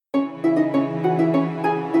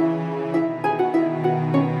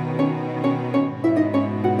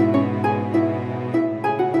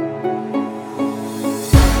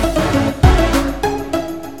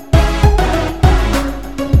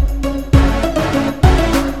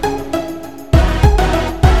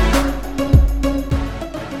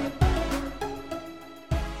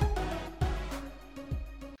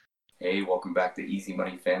Easy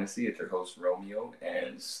Money Fantasy. It's your host Romeo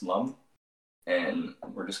and Slum, and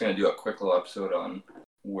we're just going to do a quick little episode on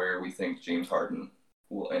where we think James Harden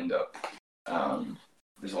will end up.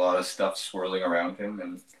 There's a lot of stuff swirling around him,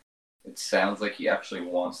 and it sounds like he actually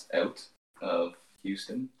wants out of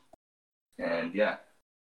Houston. And yeah,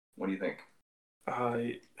 what do you think?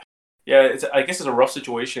 I guess it's a rough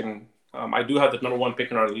situation. I do have the number one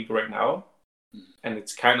pick in our league right now, and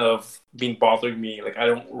it's kind of been bothering me. Like, I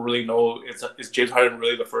don't really know, is James Harden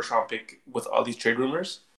really the first round pick with all these trade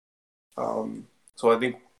rumors? So I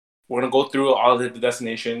think we're going to go through all the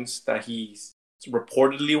destinations that he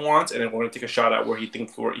reportedly wants, and then we're going to take a shot at where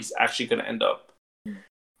he's actually going to end up.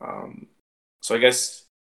 So I guess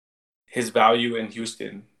his value in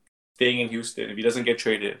Houston, staying in Houston, if he doesn't get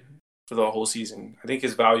traded for the whole season, I think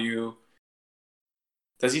his value,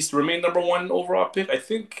 does he remain number one overall pick? I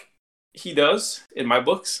think he does in my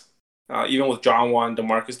books. Even with John Wall and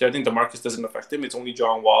DeMarcus there, I think DeMarcus doesn't affect him. It's only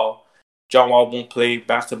John Wall. John Wall won't play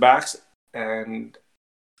back-to-backs, and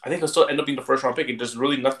I think he'll still end up being the first-round pick. And there's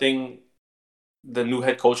really nothing the new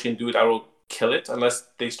head coach can do that will kill it unless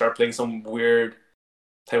they start playing some weird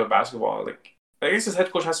type of basketball. Like, I guess his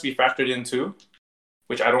head coach has to be factored in too,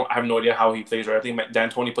 which I have no idea how he plays. Right, I think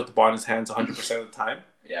D'Antoni put the ball in his hands 100% of the time.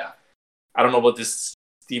 Yeah, I don't know about this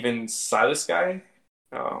Steven Silas guy,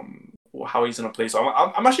 how he's going to play. So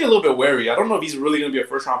I'm actually a little bit wary. I don't know if he's really going to be a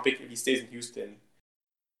first-round pick if he stays in Houston.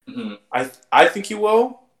 Mm-hmm. I think he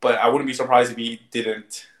will, but I wouldn't be surprised if he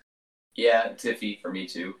didn't. Yeah, it's iffy for me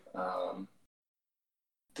too.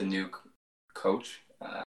 The new coach,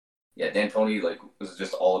 D'Antoni was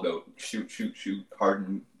just all about shoot,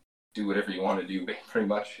 Harden, do whatever you want to do, pretty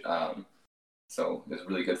much. So it's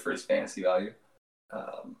really good for his fantasy value.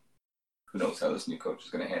 Who knows how this new coach is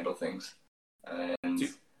going to handle things?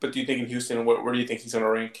 But do you think in Houston, where do you think he's going to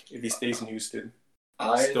rank if he stays in Houston?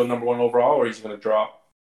 Still number one overall, or is he going to drop?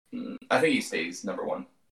 I think he stays number one.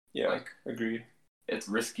 Yeah, agreed. It's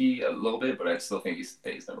risky a little bit, but I still think he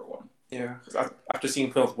stays number one. Yeah, after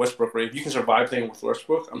seeing play with Westbrook, right? If you can survive playing with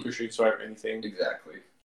Westbrook, I'm pretty sure you can survive anything. Exactly.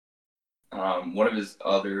 One of his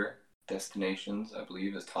other destinations, I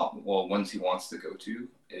believe, ones he wants to go to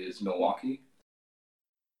is Milwaukee.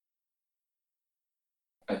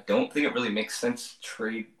 I don't think it really makes sense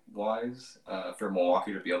trade-wise for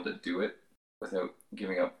Milwaukee to be able to do it without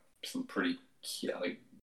giving up some pretty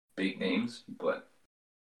big names. But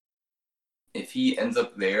if he ends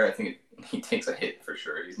up there, I think he takes a hit for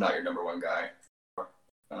sure. He's not your number one guy. He's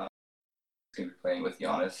going to be playing with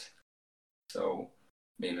Giannis, so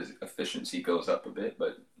maybe his efficiency goes up a bit,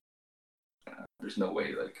 but there's no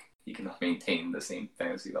way he can maintain the same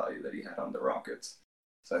fantasy value that he had on the Rockets.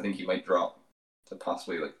 So I think he might drop to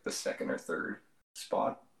possibly the second or third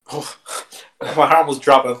spot. Oh, my heart almost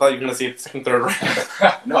dropped. I thought you were going to say second, third.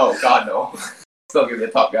 No, God, no. Still going to be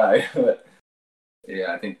a top guy. But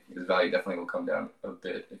yeah, I think his value definitely will come down a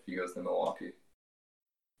bit if he goes to Milwaukee.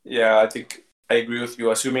 Yeah, I think I agree with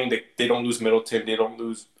you. Assuming that they don't lose Middleton, they don't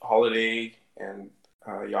lose Holiday, and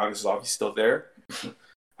Giannis is obviously still there.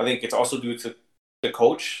 I think it's also due to the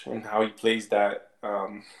coach and how he plays that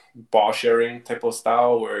ball sharing type of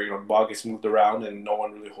style where the ball gets moved around and no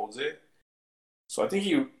one really holds it. So I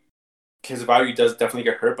think his value does definitely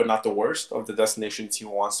get hurt, but not the worst of the destinations he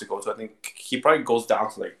wants to go to. I think he probably goes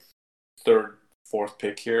down to third, fourth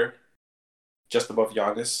pick here, just above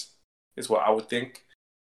Giannis is what I would think.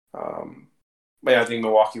 But yeah, I think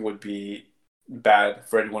Milwaukee would be bad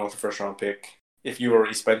for anyone with a first round pick if you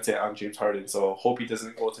already spent it on James Harden. So hope he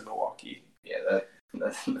doesn't go to Milwaukee. Yeah, that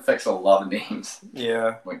affects a lot of names.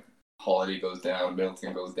 Yeah. Holiday goes down,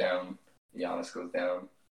 Middleton goes down, Giannis goes down.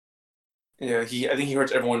 Yeah, I think he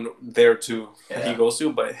hurts everyone there too that he goes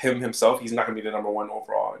to, but himself, he's not going to be the number one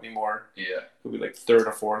overall anymore. Yeah. He'll be third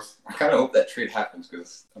or fourth. I kind of hope that trade happens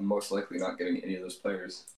because I'm most likely not getting any of those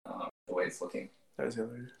players the way it's looking. That is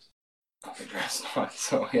hilarious. The draft's not.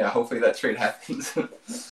 So yeah, hopefully that trade happens.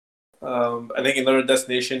 I think another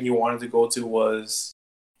destination he wanted to go to was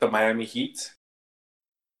the Miami Heat.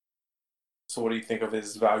 So what do you think of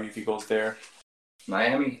his value if he goes there?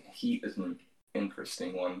 Miami Heat is an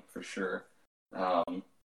interesting one for sure. I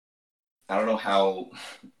don't know how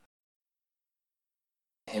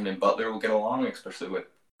him and Butler will get along, especially with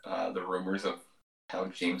the rumors of how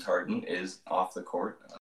James Harden is off the court.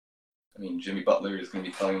 Jimmy Butler is going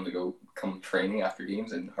to be telling him to come training after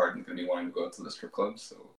games, and Harden's going to be wanting to go out to the strip club.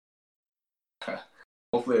 So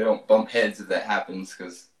hopefully they don't bump heads if that happens,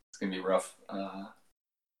 because it's going to be rough.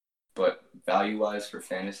 But value-wise for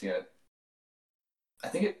fantasy, I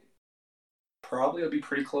think it probably will be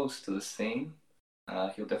pretty close to the same.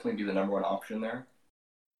 He'll definitely be the number one option there.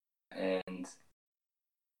 And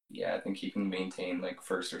Yeah, I think he can maintain like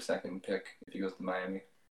first or second pick if he goes to Miami.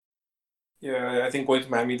 Yeah, I think going to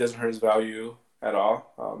Miami doesn't hurt his value at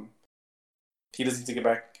all. He doesn't need to get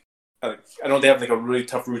back. I know they have like a really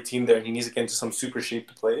tough routine there, and he needs to get into some super shape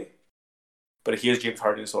to play. But he is James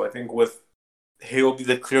Harden, so I think he'll be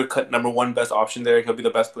the clear cut number one best option there. He'll be the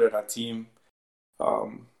best player on that team.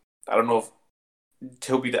 I don't know if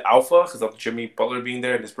he'll be the alpha because of Jimmy Butler being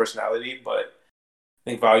there and his personality, but I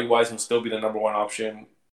think value wise he'll still be the number one option.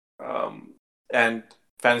 And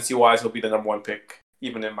fantasy wise he'll be the number one pick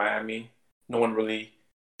even in Miami. No one really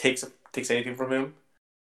takes anything from him.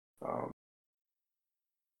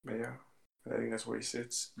 But yeah, I think that's where he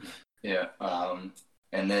sits. Yeah.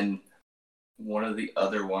 And then one of the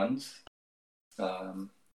other ones, what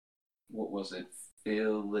was it?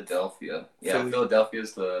 Philadelphia. Yeah, Philadelphia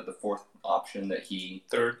is the fourth option that he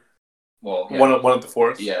third. Well, yeah, one of the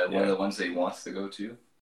fourth. Yeah, one of the ones that he wants to go to.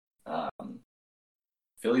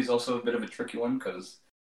 Philly's also a bit of a tricky one because,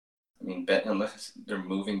 I mean, unless they're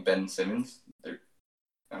moving Ben Simmons, I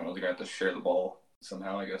don't know, they're gonna have to share the ball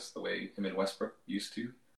somehow. I guess the way him and Westbrook used to.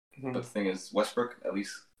 Mm-hmm. But the thing is, Westbrook at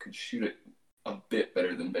least could shoot it a bit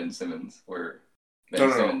better than Ben Simmons. Where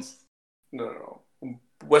Simmons. No.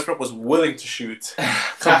 Westbrook was willing to shoot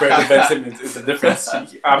compared to Ben Simmons. Is the difference.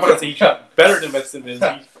 I'm going to say he shot better than Ben Simmons.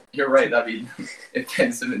 You're right. I mean, if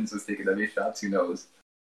Ben Simmons was taking that many shots, who knows?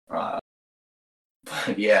 But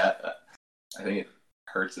yeah, I think it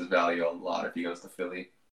hurts his value a lot if he goes to Philly.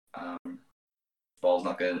 Ball's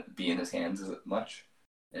not going to be in his hands as much,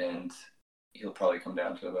 and he'll probably come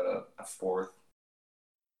down to about a fourth,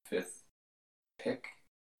 fifth pick.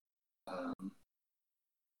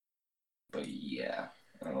 But yeah,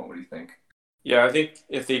 I don't know. What do you think? Yeah, I think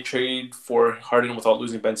if they trade for Harden without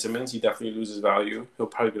losing Ben Simmons, he definitely loses value. He'll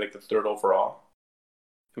probably be like the third overall,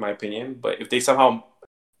 in my opinion. But if they somehow,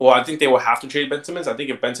 I think they will have to trade Ben Simmons. I think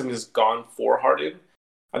if Ben Simmons is gone for Harden,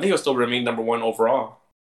 I think he'll still remain number one overall.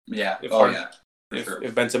 Yeah.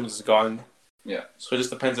 If Ben Simmons is gone. Yeah. So it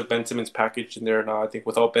just depends if Ben Simmons packaged in there or not. I think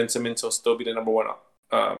without Ben Simmons, he'll still be the number one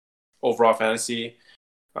overall fantasy.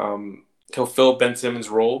 He'll fill Ben Simmons'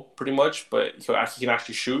 role pretty much, but he can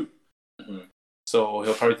actually shoot. Mm-hmm. So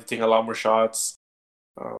he'll probably take a lot more shots.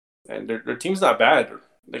 And their team's not bad.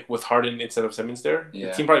 Like with Harden instead of Simmons there,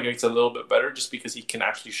 the team probably gets a little bit better just because he can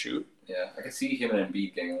actually shoot. Yeah, I can see him and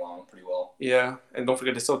Embiid getting along pretty well. Yeah, and don't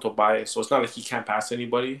forget, they still have Tobias, so it's not like he can't pass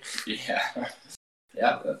anybody. Yeah.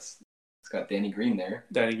 Yeah, it's got Danny Green there.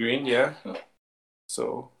 Danny Green, yeah.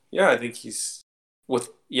 So, yeah, I think he's so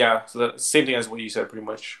the same thing as what you said pretty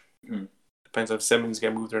much. Mm-hmm. Depends if Simmons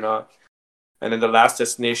get moved or not. And then the last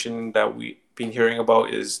destination that we've been hearing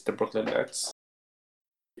about is the Brooklyn Nets.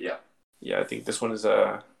 Yeah. Yeah, I think this one's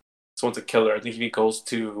a killer. I think if he goes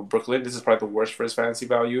to Brooklyn, this is probably the worst for his fantasy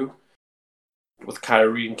value with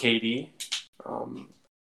Kyrie and KD.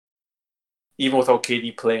 Even without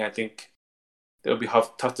KD playing, I think it'll be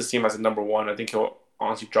tough to see him as a number one. I think he'll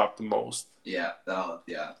honestly drop the most. Yeah,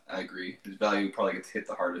 I agree. His value probably gets hit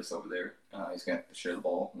the hardest over there. He's going to have to share the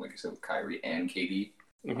ball, like you said, with Kyrie and KD.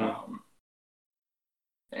 Mm-hmm.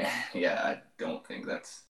 I don't think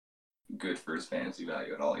that's good for his fantasy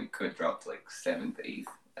value at all. He could drop to like 7th, 8th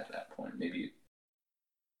at that point. Maybe,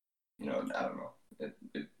 I don't know.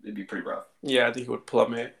 It'd be pretty rough. Yeah, I think he would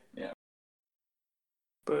plummet. Yeah.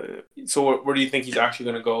 But so where do you think he's actually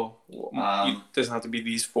going to go? It doesn't have to be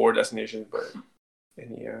these 4 destinations, but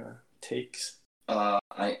any takes?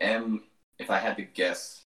 If I had to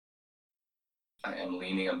guess, I am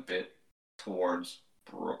leaning a bit towards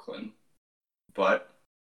Brooklyn. But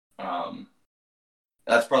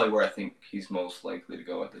that's probably where I think he's most likely to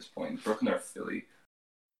go at this point. Brooklyn or Philly.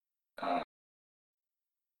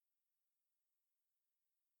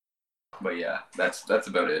 But yeah, that's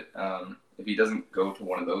about it. If he doesn't go to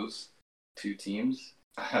one of those 2 teams,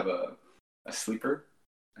 I have a sleeper,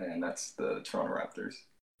 and that's the Toronto Raptors.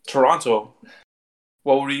 Toronto?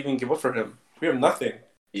 What would we even give up for him? We have nothing.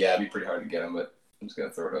 Yeah, it'd be pretty hard to get him, but I'm just going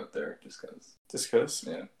to throw it out there just because. Just because?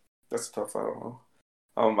 Yeah. That's tough. I don't know.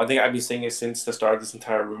 I think I've been saying it since the start of this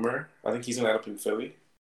entire rumor. I think he's going to end up in Philly.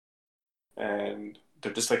 And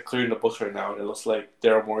they're just like clearing the books right now. And it looks like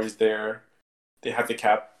Daryl Morey's there. They have the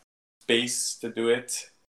cap space to do it.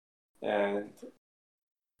 And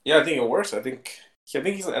yeah, I think it works. I think he's going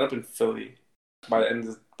to end up in Philly by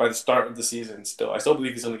the start of the season still. I still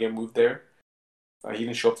believe he's going to get moved there. He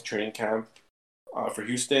didn't show up to training camp for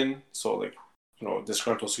Houston. So,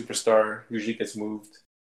 disgruntled superstar usually gets moved.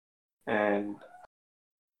 And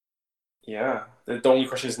yeah, the only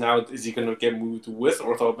question is now, is he going to get moved with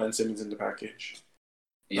or without Ben Simmons in the package?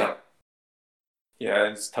 Yeah. Yeah,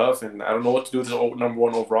 it's tough, and I don't know what to do with his number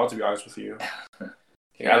one overall, to be honest with you.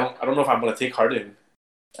 I don't know if I'm gonna take Harden.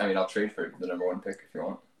 I mean, I'll trade for the number 1 pick if you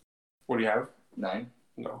want. What do you have? 9.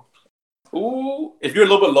 No. Ooh, if you're a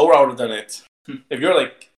little bit lower, I would have done it. If you're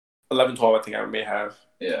like 11, 12, I think I may have.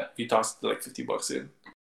 Yeah. If you tossed like $50 in.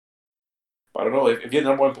 But I don't know. If you're the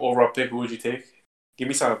number 1 overall pick, who would you take? Give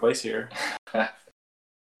me some advice here. I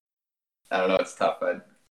don't know. It's tough.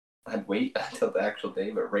 I'd wait until the actual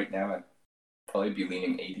day, but right now I'd probably be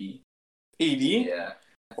leaning AD. AD? Yeah.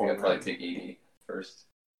 I think I'd probably take AD first.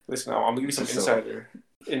 Listen, I'm gonna give you some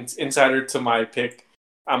insider to my pick.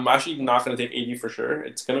 I'm actually not gonna take AD for sure.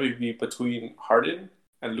 It's gonna be between Harden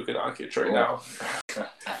and Luka Doncic right now.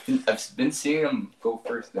 I've been seeing him go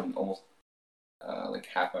first in almost like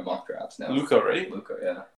half my mock drafts now. Luka, right? Luka,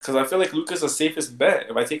 yeah. Because I feel like Luka's the safest bet.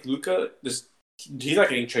 If I take Luka, he's not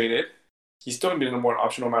getting traded. He's still gonna be the number 1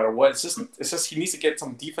 option no matter what. It's just he needs to get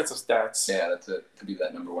some defensive stats. Yeah, that's it, to be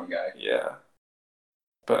that number 1 guy. Yeah.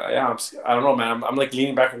 But yeah, I don't know, man. I'm like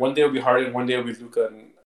leaning back. One day it'll be Harden, one day it'll be Luka,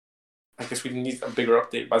 and I guess we need a bigger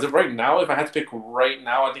update. But as of right now, if I had to pick right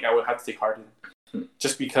now, I think I would have to take Harden,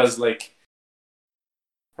 just because like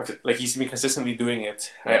he's been consistently doing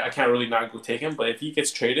it. I can't really not go take him. But if he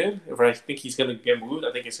gets traded, if I think he's gonna get moved,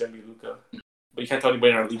 I think it's gonna be Luka. But you can't tell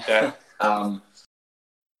anybody in our league that.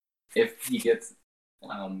 If he gets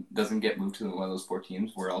doesn't get moved to one of those 4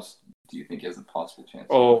 teams, where else do you think he has a possible chance?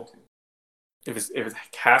 If it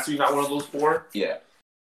has to be not one of those 4, yeah,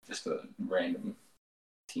 just a random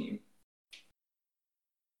team.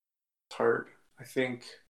 It's hard. I think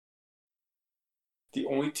the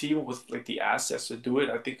only team with like the assets to do it,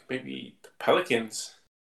 I think maybe the Pelicans.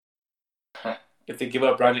 If they give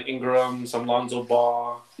up Brandon Ingram, some Lonzo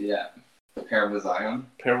Ball, yeah, pair with Zion.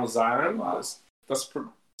 Wow.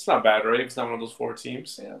 It's not bad, right? It's not one of those 4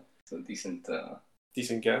 teams. Yeah, it's a decent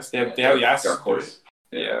guess. They have the assets. Dark horse.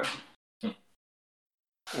 Yeah.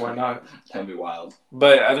 Why not? That'd be wild.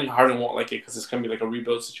 But I think Harden won't like it because it's gonna be like a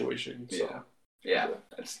rebuild situation. So. Yeah,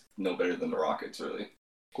 it's no better than the Rockets, really.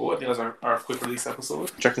 Cool. I think that's our quick release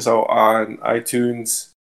episode. Check us out on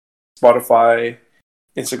iTunes, Spotify,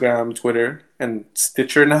 Instagram, Twitter, and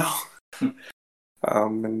Stitcher now.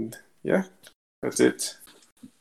 And yeah, that's it.